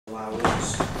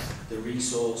the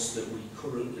resource that we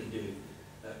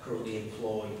currently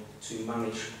employ to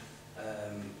manage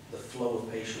the flow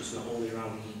of patients not only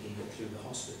around the ED but through the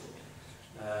hospital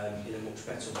in a much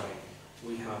better way.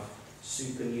 We have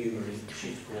supernumerary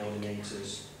shift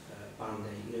coordinators, band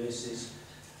 8 nurses.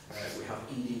 We have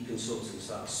ED consultants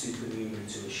that are supernumerary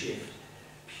to a shift,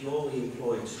 purely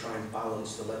employed to try and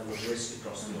balance the level of risk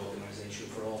across the organisation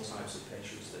for all types of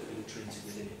patients that are being treated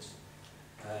within it.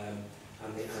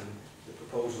 And the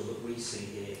proposal that we see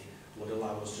here would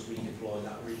allow us to redeploy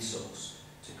that resource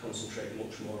to concentrate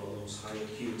much more on those high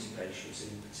acuity patients,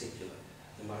 in particular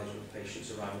the management of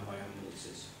patients arriving by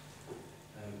ambulances.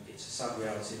 It's a sad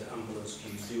reality that ambulance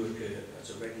queues do occur at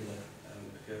a regular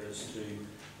occurrence through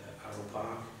Arrow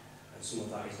Park, and some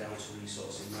of that is down to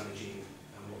resource in managing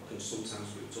what can sometimes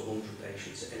be up to 100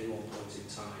 patients at any one point in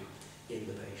time in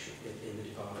the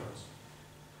department.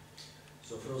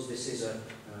 So for us, this is a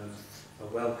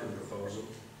welcome proposal,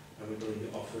 and we believe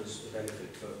it offers a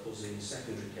benefit for us in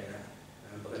secondary care,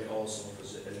 but then it also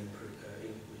offers a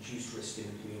reduced risk in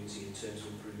the community in terms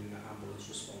of improving the ambulance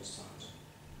response times.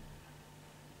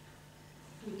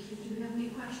 Thank you. Do we have any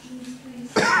questions,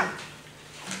 please? No?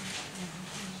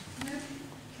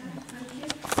 Okay, thank you.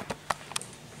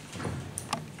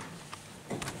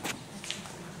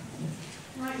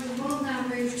 Right, we will now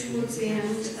move towards the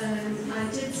end.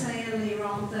 I did say earlier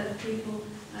on that people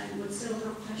would still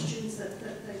have questions that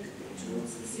they could put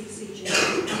towards the CCG.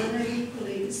 And I know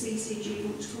equally the CCG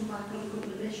want to come back on a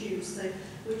couple of issues,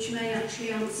 which may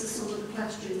actually answer some of the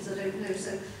questions, I don't know.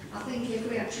 So I think if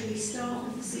we actually start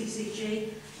with the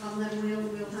CCG, and then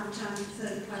we'll have time for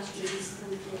further questions.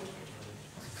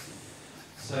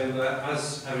 So,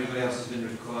 as everybody else has been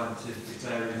required to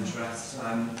declare interest,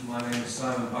 my name is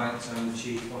Simon Banks. I'm the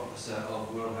Chief Officer of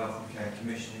Wirral Health and Care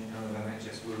Commissioning and of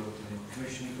NHS Wirral Clinical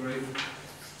Commissioning Group.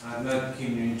 I have no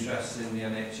pecuniary interest in the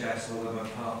NHS, although my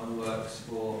partner works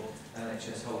for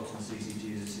NHS Holton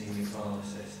CCG as a senior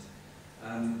pharmacist.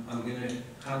 I'm going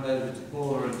to hand over to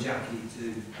Paula and Jackie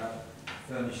to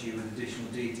furnish you with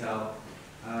additional detail,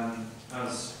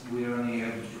 as we are only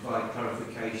able to provide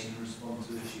clarification and respond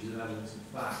to issues of evidence and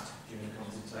fact during the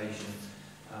consultation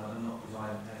and not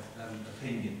provide an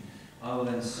opinion. I will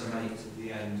then summate at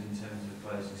the end in terms of a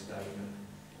closing statement.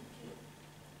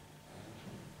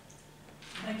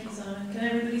 Thank you, Simon. Can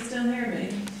everybody still hear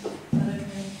me? Okay.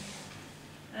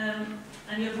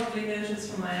 And you'll probably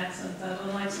notice from my accent that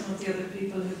unlike some of the other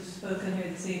people who've spoken here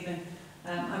this evening,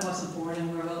 I wasn't born in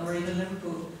Wirral or even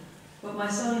Liverpool. But my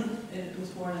son was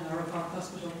born in Arrow Park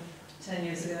Hospital 10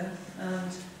 years ago,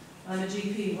 and I'm a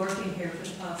GP working here for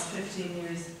the past 15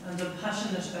 years, and I'm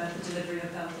passionate about the delivery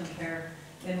of health and care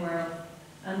in Wirral.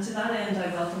 And to that end,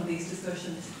 I welcome these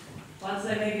discussions. Whilst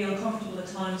they may be uncomfortable at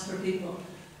times for people,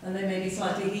 and they may be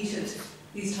slightly heated,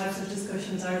 these types of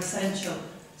discussions are essential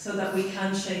so that we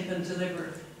can shape and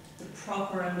deliver the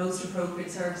proper and most appropriate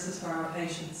services for our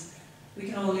patients. We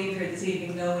can all leave here this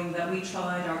evening knowing that we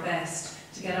tried our best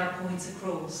to get our points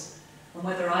across. And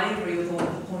whether I agree with all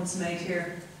of the points made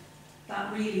here,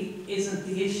 that really isn't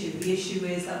the issue. The issue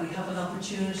is that we have an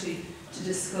opportunity to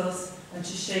discuss and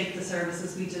to shape the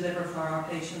services we deliver for our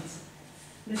patients.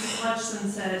 Mrs.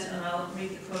 Hodgson said, and I'll read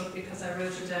the quote because I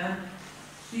wrote it down,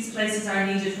 "These places are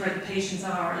needed where the patients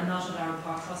are and not at Arrow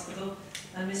Park Hospital."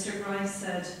 And Mr. Grice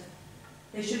said,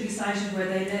 "They should be sited where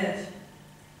they live."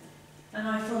 And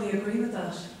I fully agree with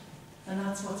that. And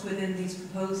that's what's within these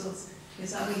proposals,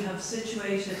 is that we have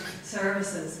situated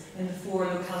services in the 4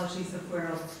 localities of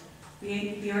Wirral.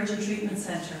 The urgent treatment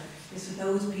centre is for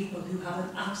those people who have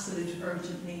an absolute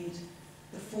urgent need.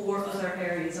 The 4 other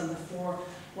areas and the 4,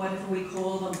 whatever we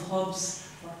call them, hubs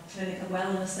or clinical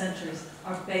wellness centres,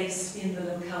 are based in the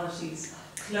localities,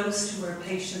 close to where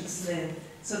patients live,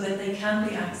 so that they can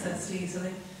be accessed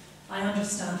easily. I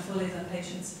understand fully that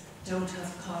patients don't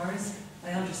have cars.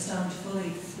 I understand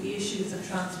fully the issues of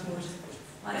transport.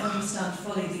 I understand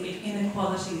fully the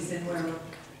inequalities in Wirral.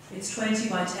 It's 20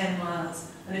 by 10 miles,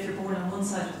 and if you're born on one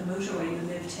side of the motorway, you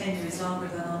live 10 years longer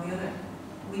than on the other.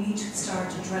 We need to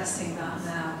start addressing that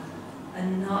now,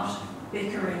 and not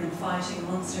bickering and fighting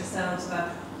amongst ourselves about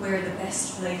where the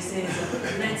best place is.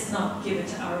 Let's not give it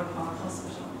to Arrow Park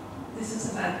Hospital. This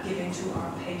is about giving to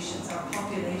our patients, our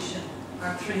population,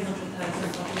 our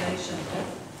 300,000 population.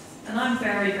 And I'm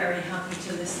very, very happy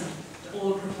to listen to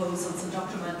all proposals, and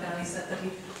Dr. Mangali said that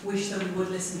he wished that we would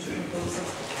listen to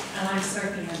proposals, and I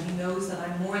certainly, and he knows that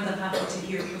I'm more than happy to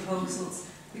hear proposals,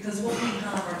 because what we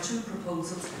have are 2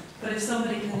 proposals, but if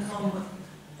somebody can come with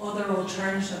other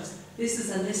alternatives, This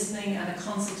is a listening and a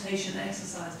consultation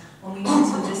exercise, and we need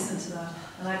to listen to that.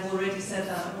 And I've already said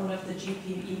that at one of the GP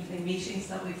evening meetings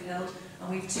that we've held,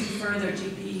 and we've 2 further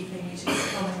GP evening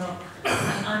meetings coming up.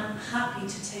 And I'm happy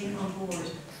to take on board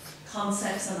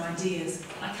concepts and ideas.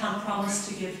 I can't promise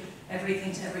to give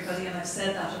everything to everybody, and I've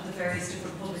said that at the various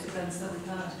different public events that we've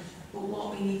had. But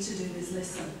what we need to do is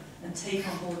listen and take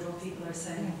on board what people are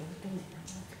saying.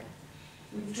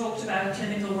 We've talked about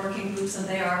clinical working groups, and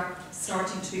they are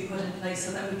starting to be put in place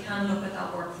so that we can look at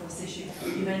that workforce issue.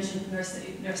 You mentioned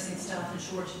nursing staff and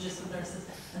shortages of nurses,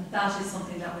 and that is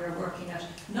something that we are working at,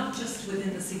 not just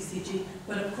within the CCG,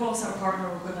 but across our partner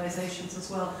organisations as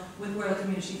well, with Wirral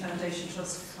Community Foundation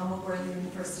Trust and with Wirral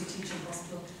University Teaching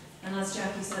Hospital. And as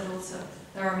Jackie said also,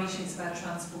 there are meetings about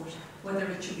transport, whether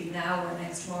it should be now or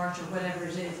next March or whatever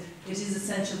it is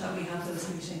essential that we have those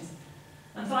meetings.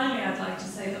 And finally, I'd like to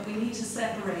say that we need to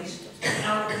separate the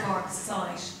Arrow Park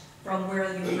site from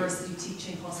Wirral University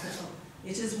Teaching Hospital.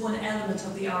 It is one element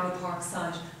of the Arrow Park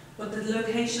site, but the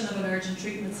location of an urgent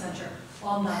treatment centre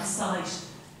on that site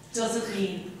doesn't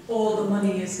mean all the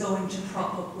money is going to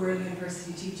prop up Wirral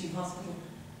University Teaching Hospital.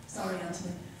 Sorry,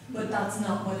 Anthony, but that's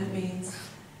not what it means.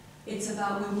 It's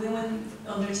about when women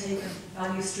undertaken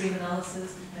value stream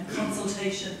analysis and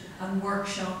consultation and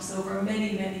workshops over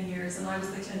many, many years, and I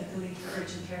was the clinical lead for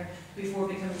urgent care before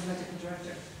becoming medical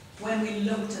director. When we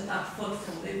looked at that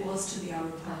footfall, it was to the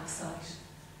Arrow Park site.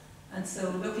 And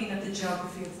so looking at the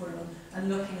geography of Wirral and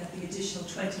looking at the additional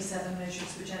 27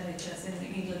 measures which NHS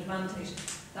in England mandate,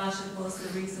 that was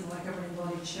the reason why governing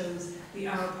body chose the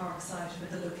Arrow Park site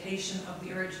with the location of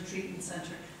the urgent treatment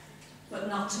centre, but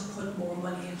not to put more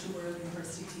money into Wirral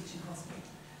University Teaching Hospital.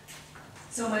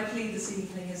 So my plea this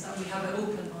evening is that we have an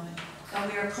open mind,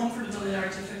 that we are comfortable in our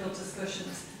difficult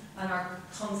discussions and our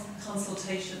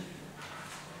consultation.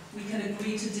 We can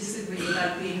agree to disagree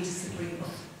without being disagreeable.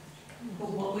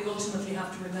 But what we ultimately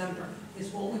have to remember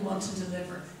is what we want to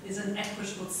deliver is an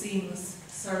equitable, seamless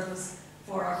service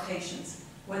for our patients,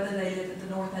 whether they live at the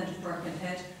north end of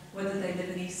Birkenhead, whether they live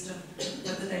in Easton,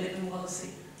 whether they live in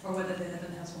Wallasey, or whether they live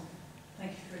in Heswell.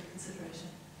 Thank you for your consideration.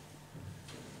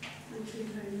 Thank you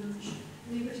very much.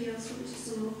 Anybody else want to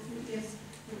sum up? Yes,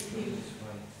 thank you.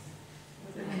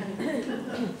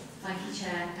 Thank you,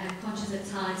 Chair. I'm conscious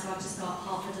of time, so I've just got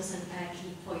half a dozen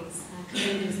key points.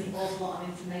 Clearly there's an awful lot of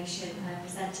information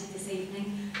presented this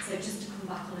evening, so just to come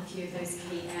back on a few of those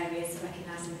key areas,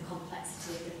 recognising the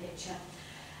complexity of the picture.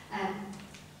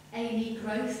 A&E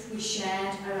growth was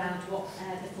shared around what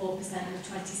the 4% and the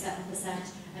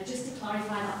 27%. And just to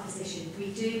clarify that position, we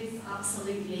do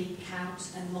absolutely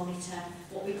count and monitor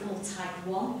what we call type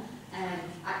 1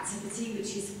 activity,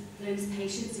 which is those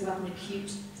patients who have an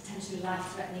acute, potentially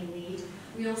life-threatening need.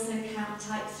 We also count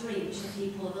type 3, which are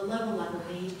people of a lower level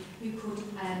need who could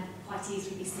quite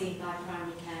easily be seen by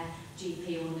primary care,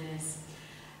 GP or nurse.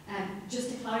 Just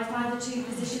to clarify the 2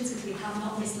 positions, because we have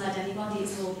not misled anybody,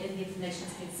 it's all in the information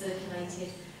that's been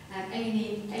circulated.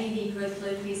 A&E growth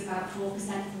locally is about 4%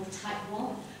 for type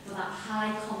 1, for that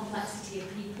high complexity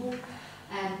of people.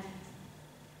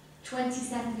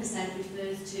 27%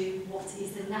 refers to what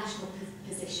is the national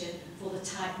position for the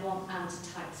type 1 and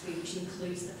type 3, which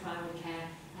includes the primary care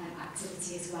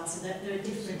activity as well. So they're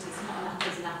different, it's not an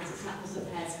apples and apples, it's an apples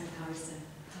and pears comparison.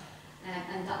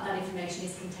 And that information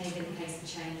is contained in the case of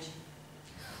change.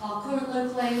 Our current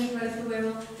local A&E growth for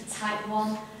Wirral for type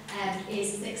 1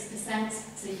 is 6%,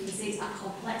 so you can see it's that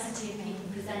complexity of people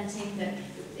presenting that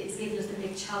it's given us the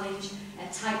big challenge.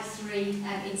 Type 3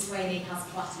 in Swaney has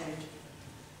plateaued.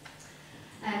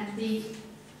 The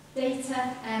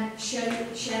data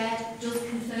shared does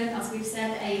confirm, as we've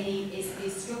said, that A&E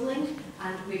is struggling,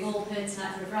 and we've all heard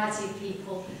tonight from a variety of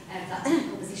people that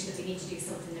difficult position that we need to do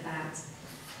something about.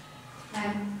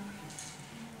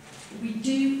 We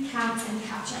do count and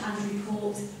capture and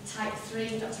report type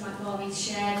 3. Dr. McManus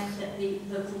shared that the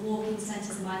local walk-in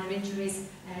centres and minor injuries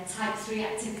type 3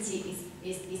 activity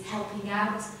is helping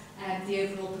out the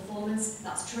overall performance.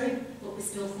 That's true, but we're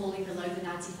still falling below the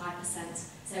 95%.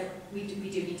 So we do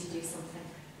need to do something.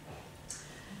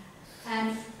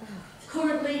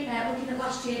 Currently, looking at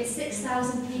last year,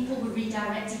 6,000 people were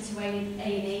redirected to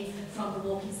A&E from the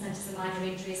walk-in centres and minor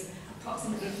injuries.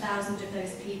 Approximately 1,000 of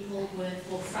those people were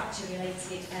for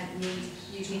fracture-related need,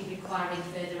 usually requiring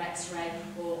further X-ray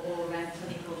or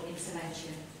clinical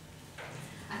intervention.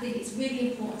 I think it's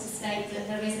really important to state that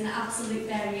there is an absolute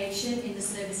variation in the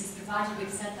services provided.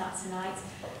 We've said that tonight,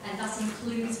 and that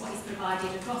includes what is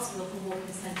provided across local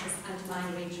walk-in centres and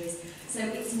minor injuries. So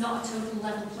it's not a total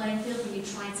level playing field when you're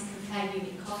trying to compare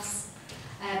unit costs.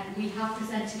 We have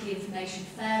presented the information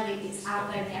fairly. It's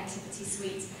out there in the activity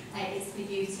suite. It's for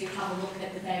you to have a look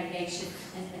at the variation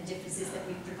and differences that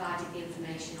we've provided the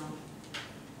information on.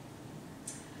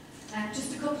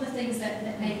 Just a couple of things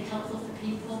that may be helpful for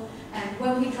people.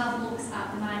 When we have looks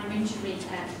at the minor injury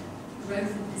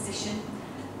growth and position,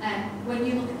 when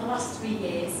you look at the last 3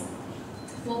 years,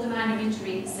 for the minor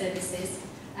injury services,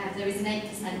 there is an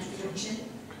 8% reduction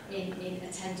in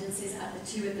attendances at the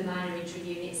 2 of the minor injury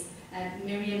units.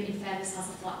 Miriam, in fairness, has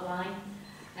a flat line,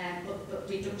 but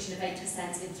reduction of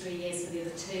 8% in 3 years for the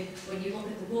other 2. When you look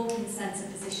at the walk-in centre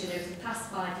position over the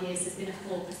past 5 years, there's been a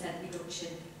 4% reduction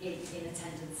in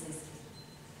attendances.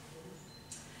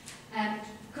 A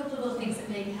couple of other things that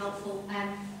may be helpful.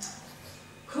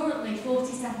 Currently,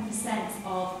 47%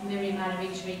 of Miriam minor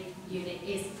injury unit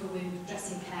is for wound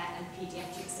dressing care and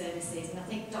paediatric services, and I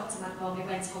think Dr. Montgomery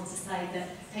went on to say that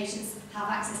patients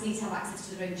need to have access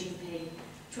to their own GP.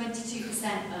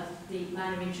 22% of the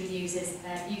minor injury users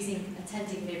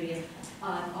attending Miriam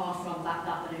are from that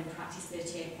own practice,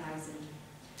 38,000.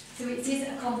 So it is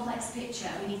a complex picture.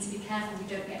 We need to be careful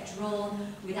we don't get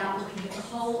drawn without looking at the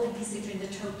whole and considering the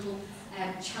total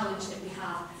challenge that we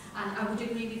have. And I would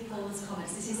agree with Paula's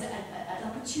comments. This is an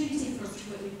opportunity for us to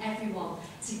work with everyone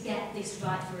to get this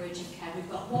right for urgent care. We've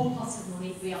got one pot of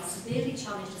money. We are severely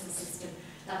challenged as a system.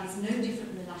 That is no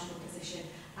different from the national position.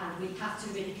 And we have to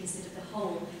really consider the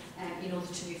whole in order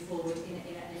to move forward in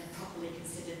a properly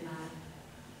considered manner.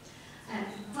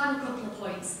 Final couple of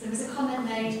points. There was a comment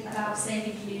made about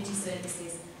saving community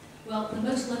services. Well, the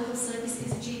most local service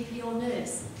is a GP or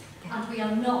nurse. And we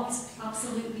are not,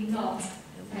 absolutely not,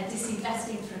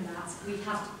 disinvesting from that. We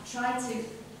have tried to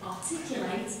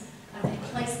articulate a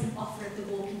replacement offer of the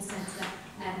walk-in centre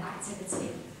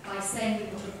activity by saying we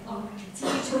will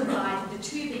continue to provide the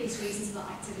 2 biggest reasons for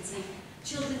that activity: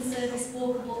 children's service,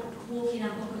 walkable, walk-in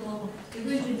and bookable, the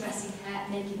wound and dressing care,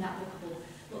 making that bookable.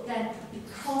 But then,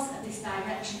 because of this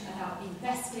direction about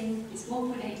investing this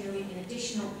 1.8 million in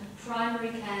additional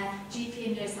primary care, GP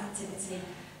and nurse activity,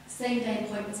 same-day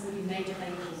appointments will be made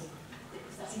available.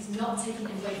 That is not taken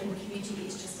away from the community,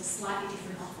 it's just a slightly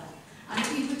different offer. And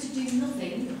if we were to do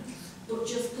nothing, but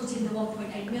just put in the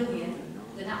 1.8 million,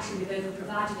 then actually we've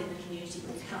over-provided in the community,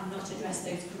 but we have not addressed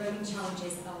those growing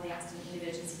challenges of the accident and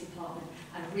emergency department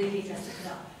and really addressed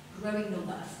that growing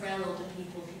number of frail older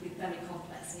people with very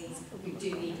complex needs who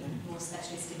do need more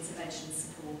specialist intervention and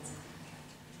support.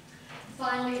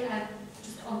 Finally,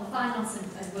 just on the finance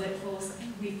and workforce,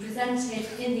 we presented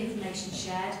in the information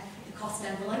shared the cost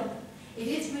envelope. It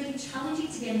is really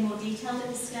challenging to be any more detailed at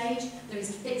this stage. There is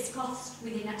a fixed cost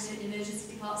within accident and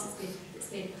emergency departments that's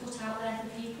been put out there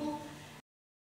for people.